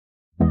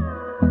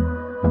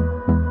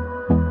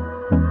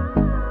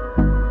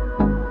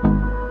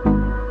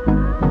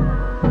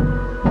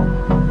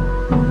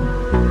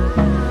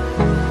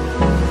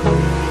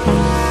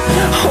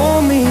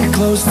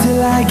close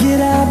till I get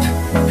up.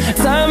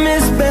 Time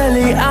is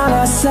barely on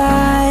our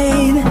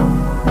side.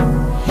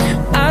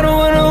 I don't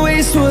wanna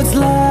waste what's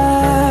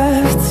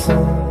left.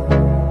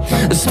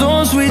 The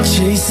storms we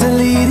chase are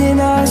leading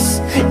us,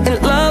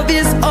 and love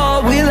is all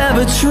we'll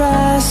ever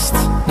trust.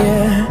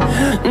 Yeah,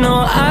 no,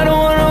 I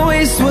don't wanna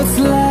waste what's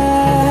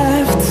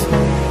left.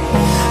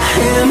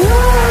 And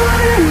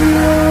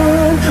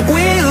on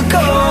we'll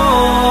go,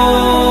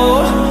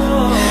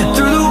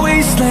 through the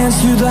wastelands,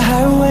 through the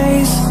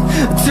highways,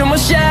 till my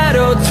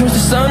shadow turns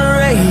to sun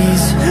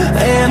rays.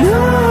 And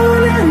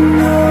on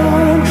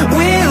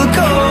we'll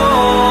go,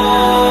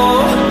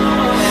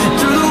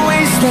 through the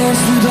wastelands,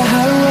 through the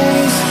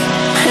highways,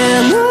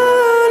 and on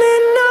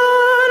we'll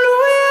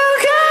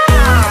go.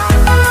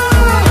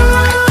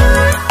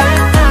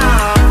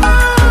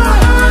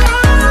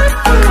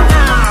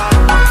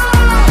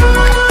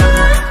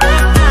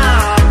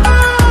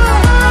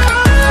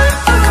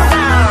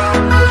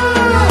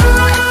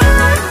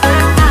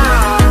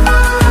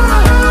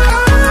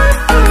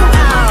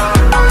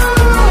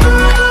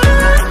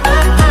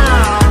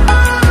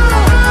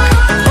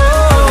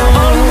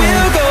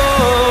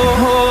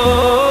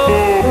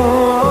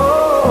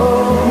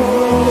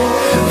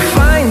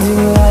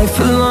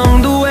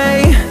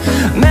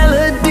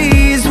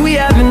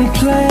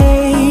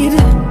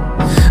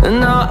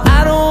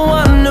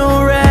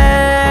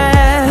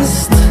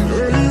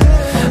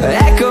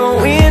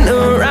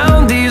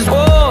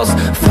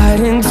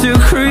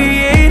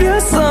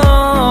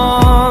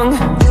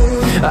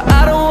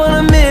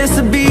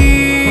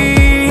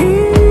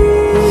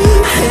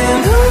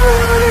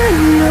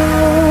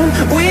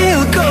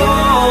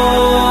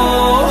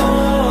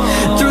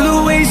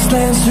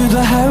 Through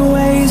the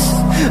highways,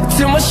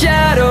 till my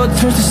shadow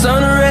turns to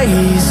sun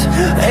rays.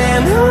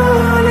 And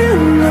on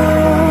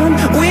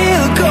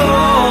we'll go,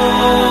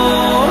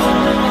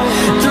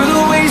 through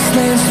the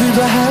wastelands, through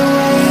the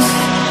highways,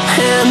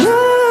 and on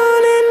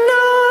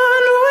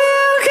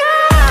we'll go.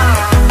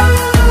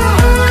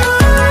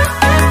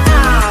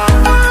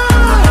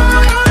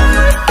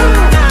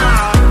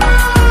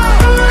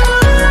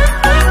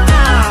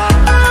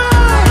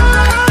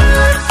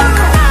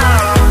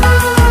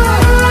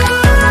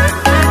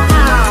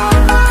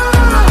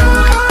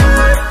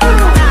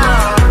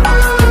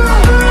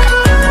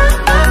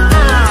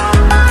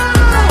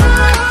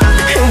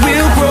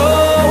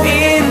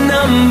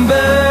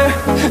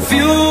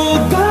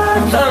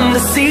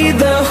 See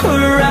the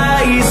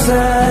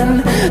horizon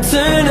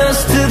turn us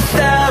to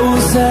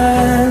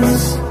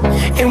thousands,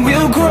 and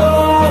we'll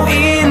grow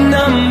in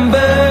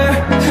number,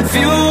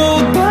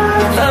 fueled by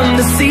them.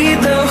 To see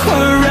the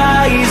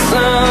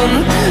horizon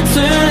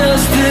turn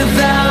us to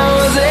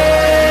thousands,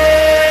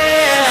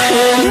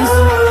 and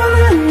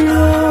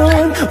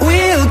on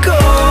we'll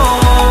go,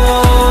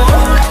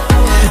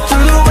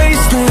 through the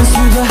wastelands,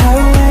 through the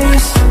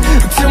highways,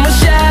 till my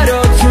shadow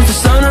turns to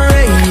sun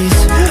rays.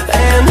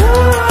 And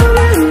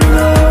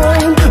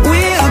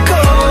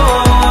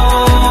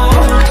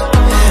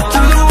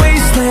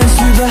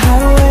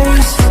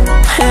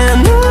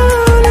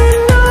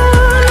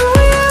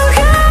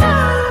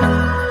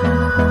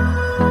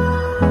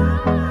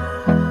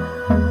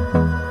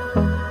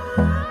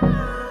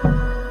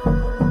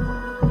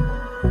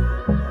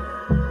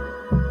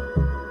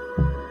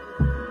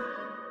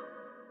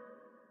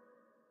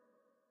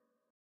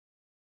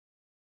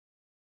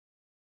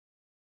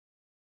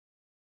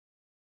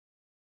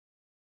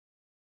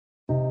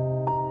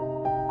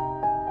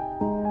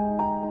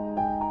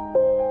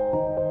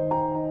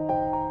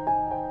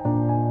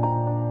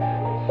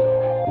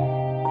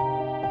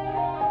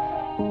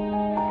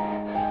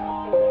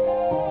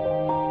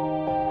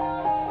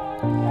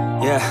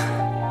yeah.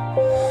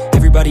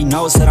 Everybody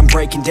knows that I'm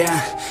breaking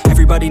down.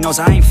 Everybody knows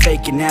I ain't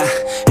faking now.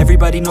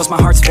 Everybody knows my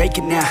heart's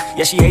vacant now.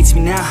 Yeah, she hates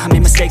me now, I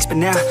made mistakes but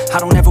now I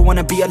don't ever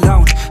wanna be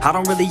alone. I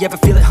don't really ever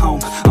feel at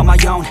home. On my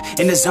own,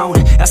 in the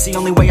zone, that's the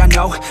only way I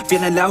know.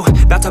 Feeling low,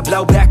 about to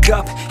blow back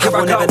up. Here I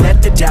won't ever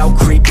let the doubt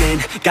creep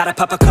in. Gotta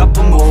pop a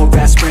couple more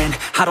aspirin.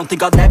 I don't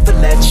think I'll ever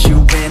let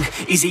you in.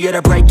 Easier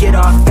to break it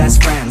off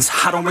best friends.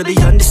 I don't really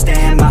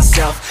understand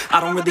myself. I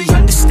don't really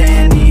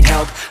understand, need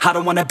help. I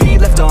don't wanna be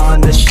left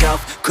on the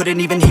shelf. Couldn't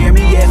even hear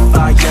me if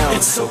I yelled.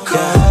 It's so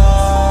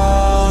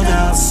cold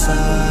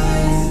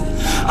outside,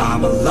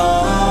 I'm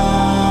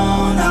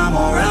alone, I'm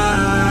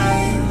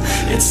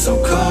alright. It's so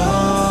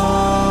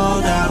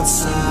cold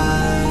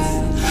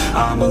outside,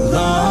 I'm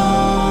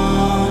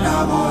alone,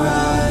 I'm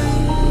alright.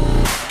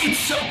 It's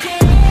so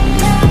cold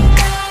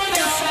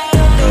outside,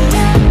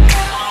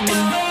 I'm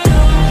alone.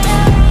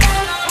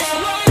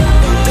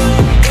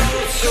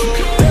 It's so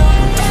cold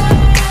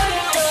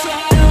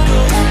outside,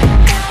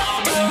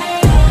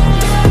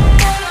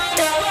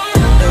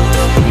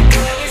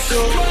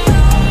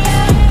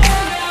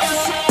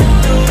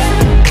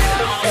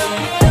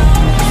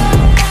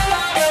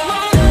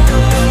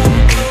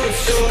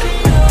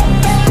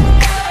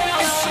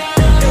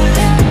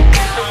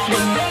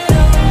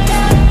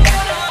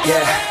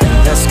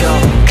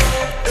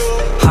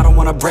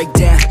 break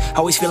down.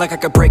 Always feel like I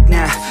could break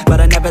now,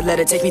 but I never let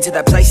it take me to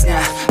that place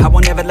now. I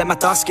won't ever let my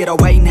thoughts get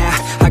away now.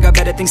 I got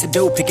better things to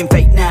do, picking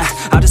fate now.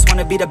 I just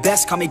wanna be the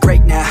best, call me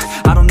great now.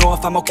 I don't know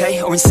if I'm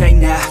okay or insane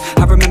now.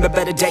 I remember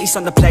better days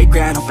on the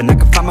playground, hoping I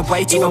can find my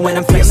way even when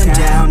I'm feeling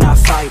down. I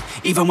fight,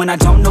 even when I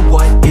don't know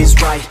what is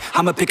right.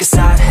 I'ma pick a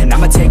side, and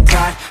I'ma take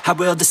pride. I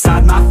will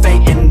decide my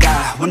fate, and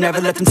I will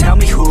never let them tell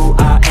me who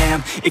I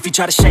am. If you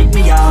try to shake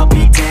me, I'll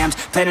be damned.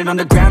 Planet on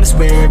the ground is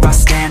where I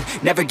stand.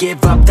 Never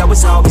give up, that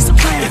was always the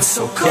plan. It's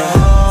so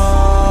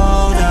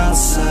cold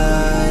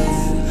outside,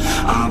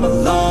 I'm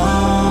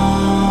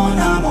alone,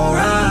 I'm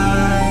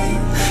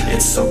alright.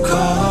 It's so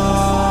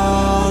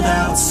cold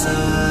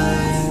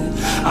outside,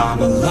 I'm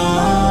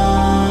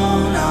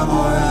alone, I'm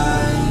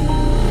alright.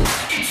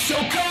 It's so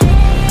cold.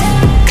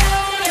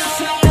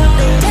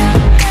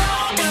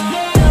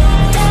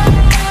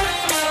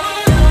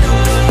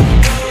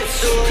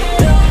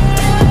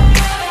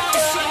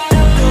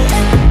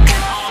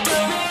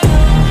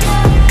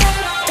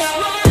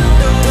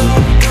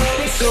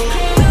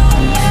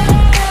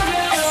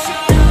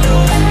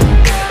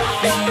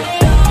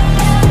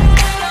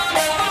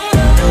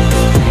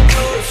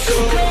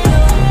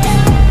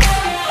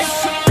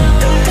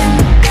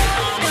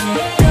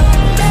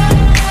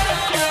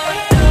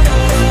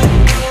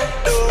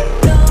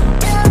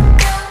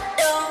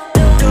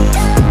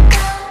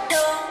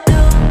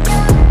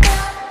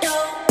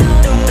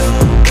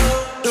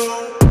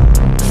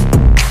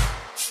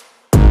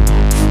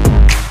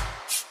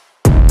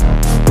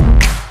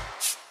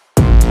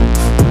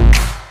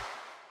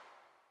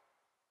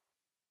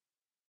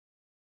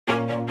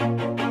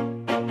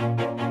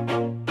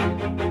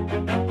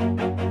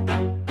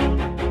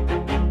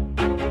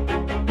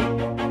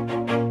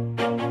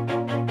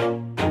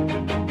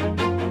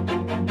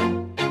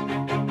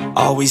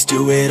 Always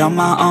do it on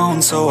my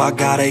own, so I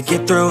gotta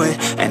get through it.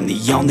 And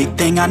the only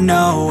thing I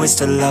know is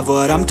to love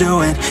what I'm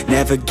doing.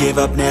 Never give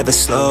up, never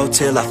slow,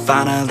 till I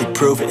finally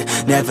prove it.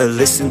 Never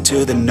listen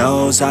to the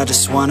no's, I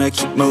just wanna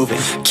keep moving.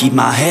 Keep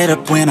my head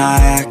up when I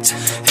act,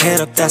 head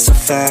up, that's a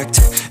fact.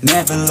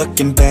 Never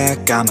looking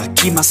back, I'ma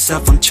keep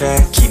myself on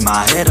track. Keep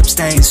my head up,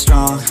 staying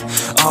strong,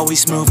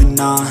 always moving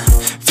on.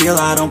 Feel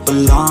I don't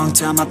belong,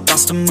 tell my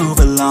thoughts to move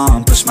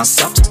along. Push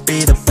myself to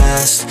be the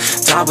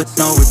best, die with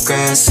no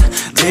regrets.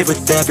 Live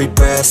with every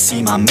breath,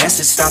 see my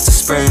message start to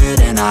spread.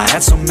 And I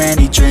had so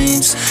many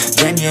dreams,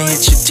 then you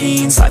hit your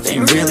teens. Life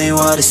ain't really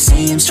what it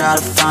seems, try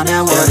to find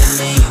out what it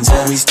means.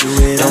 Always do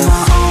it on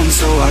my own,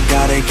 so I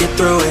gotta get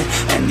through it.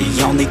 And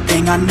the only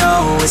thing I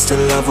know is to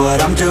love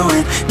what I'm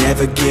doing.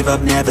 Never give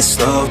up, never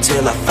slow,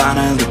 till I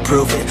finally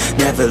prove it.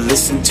 Never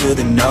listen to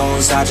the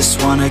no's, I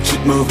just wanna keep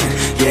moving.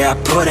 Yeah, I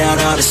put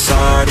out all this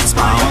art, it's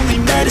my only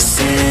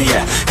medicine.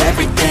 Yeah,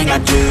 everything I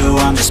do,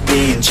 I'm just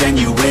being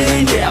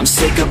genuine. Yeah, I'm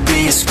sick of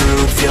being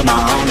screwed, feel my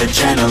own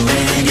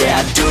adrenaline. Yeah,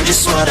 I do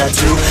just what I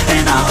do,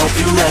 and I hope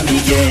you let me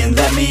in,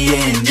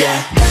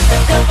 yeah.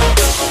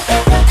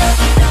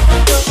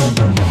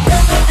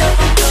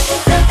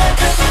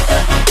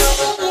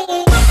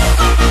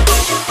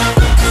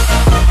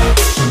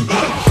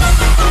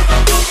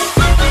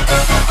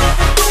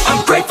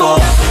 I'm grateful,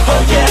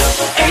 oh yeah,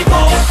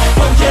 able,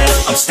 oh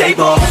yeah, I'm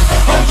stable,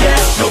 oh yeah,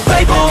 no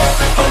label,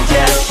 oh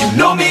yeah, you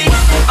know me,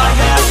 I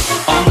have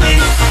only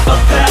a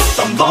path,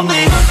 I'm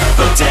lonely,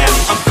 but damn,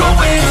 I'm going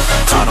to win.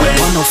 I don't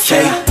want no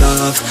fake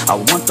love, I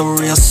want the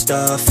real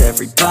stuff.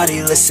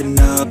 Everybody listen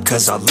up,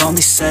 cause I'll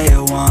only say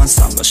it once.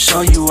 I'm gonna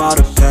show you all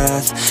the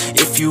path,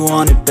 if you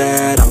want it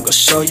bad. I'm gonna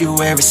show you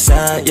where it's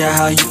at, yeah,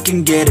 how you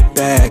can get it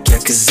back. Yeah,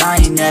 cause I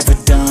ain't never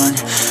done,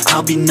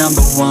 I'll be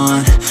number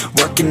one.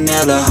 Working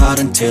hella hard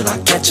until I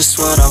get just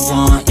what I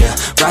want, yeah.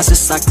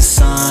 Rises like the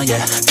sun,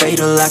 yeah,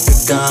 fatal like a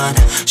gun.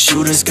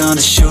 Shooters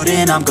gonna shoot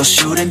and I'm gonna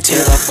shoot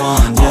until I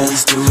won, yeah.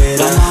 Always do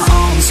it on my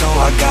own, so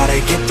I gotta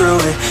get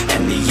through it.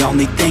 And the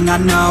only thing I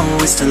know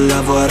is to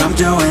love what I'm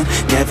doing.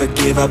 Never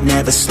give up,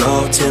 never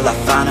slow, till I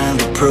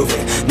finally prove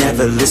it.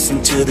 Never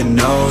listen to the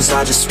no's,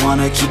 I just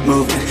wanna keep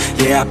moving.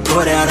 Yeah, I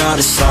put out all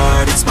this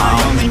art, it's my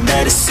only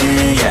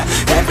medicine. Yeah,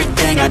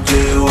 everything I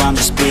do, I'm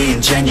just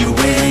being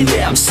genuine.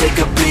 Yeah, I'm sick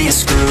of being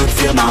screwed,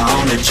 feel my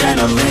own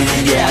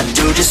adrenaline. Yeah, I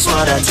do just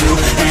what I do,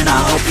 and I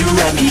hope you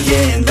let me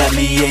in,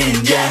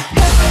 yeah.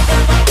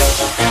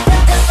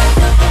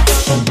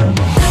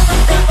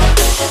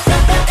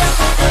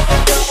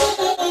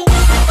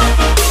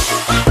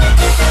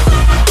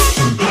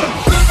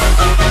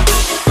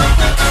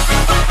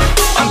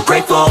 I'm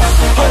grateful,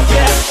 oh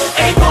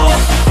yeah, able,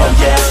 oh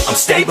yeah, I'm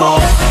stable,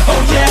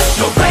 oh yeah,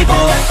 no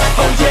label,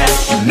 oh yeah,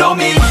 you know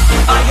me,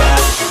 I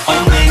have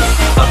only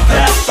a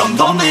path, I'm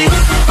lonely,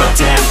 but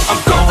damn,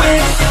 I'm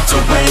going to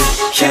win,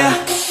 yeah.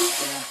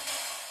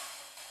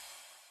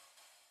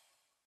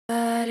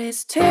 But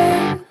it's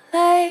too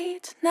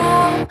late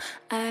now,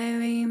 I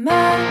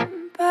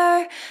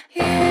remember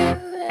you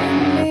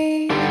and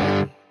me,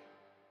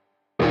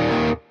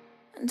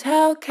 and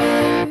how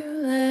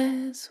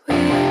careless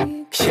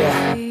we could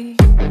be.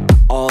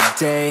 All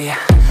day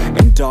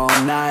and all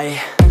night,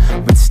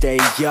 we'd stay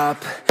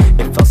up,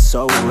 it felt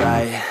so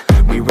right.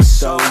 We were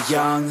so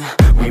young,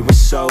 we were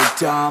so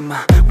dumb.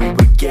 We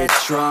would get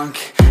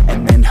drunk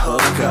and then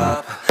hook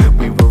up.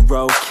 We were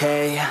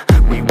okay,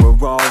 we were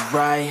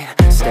alright,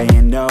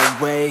 staying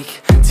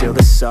awake till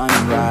the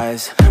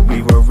sunrise.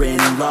 We were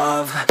in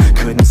love,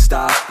 couldn't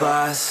stop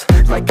us.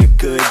 Like a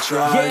good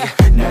drug,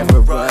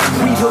 never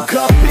enough. We hook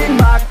up in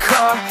my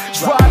car,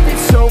 driving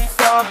so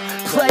far.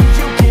 Play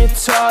you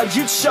guitar,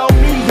 you'd show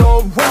me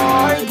your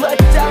art. Let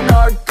down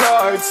our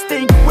guards,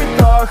 think with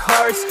our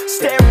hearts.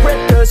 Stare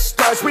at the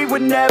stars, we were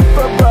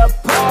never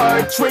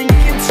apart.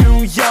 Drinking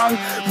too young,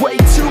 way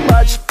too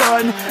much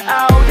fun.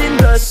 Out in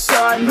the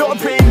sun, or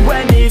pain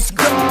when it's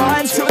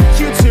gone. Took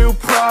you to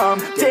prom,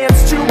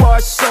 dance to our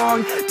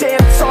song.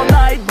 Dance all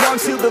night long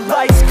till the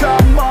lights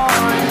come on.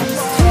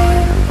 It's too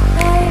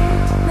late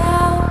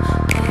now,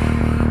 I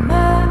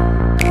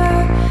remember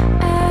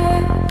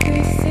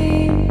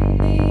everything.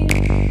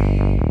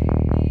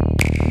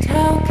 And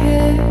how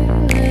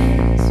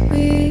careless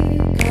we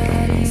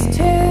got. It's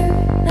too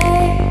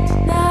late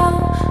now,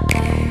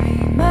 I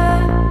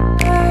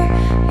remember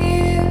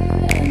you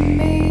and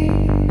me.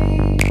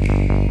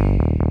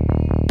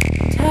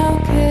 And how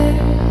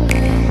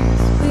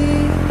careless we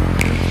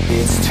got.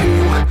 It's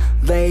too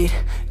late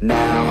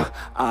now,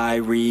 I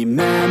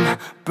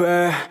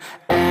remember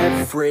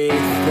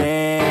everything.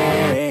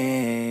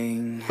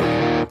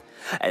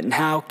 And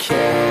how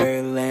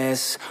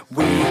careless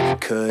we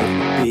could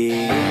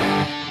be.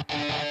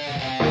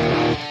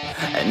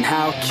 And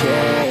how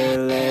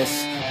careless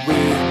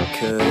we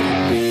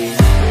could be.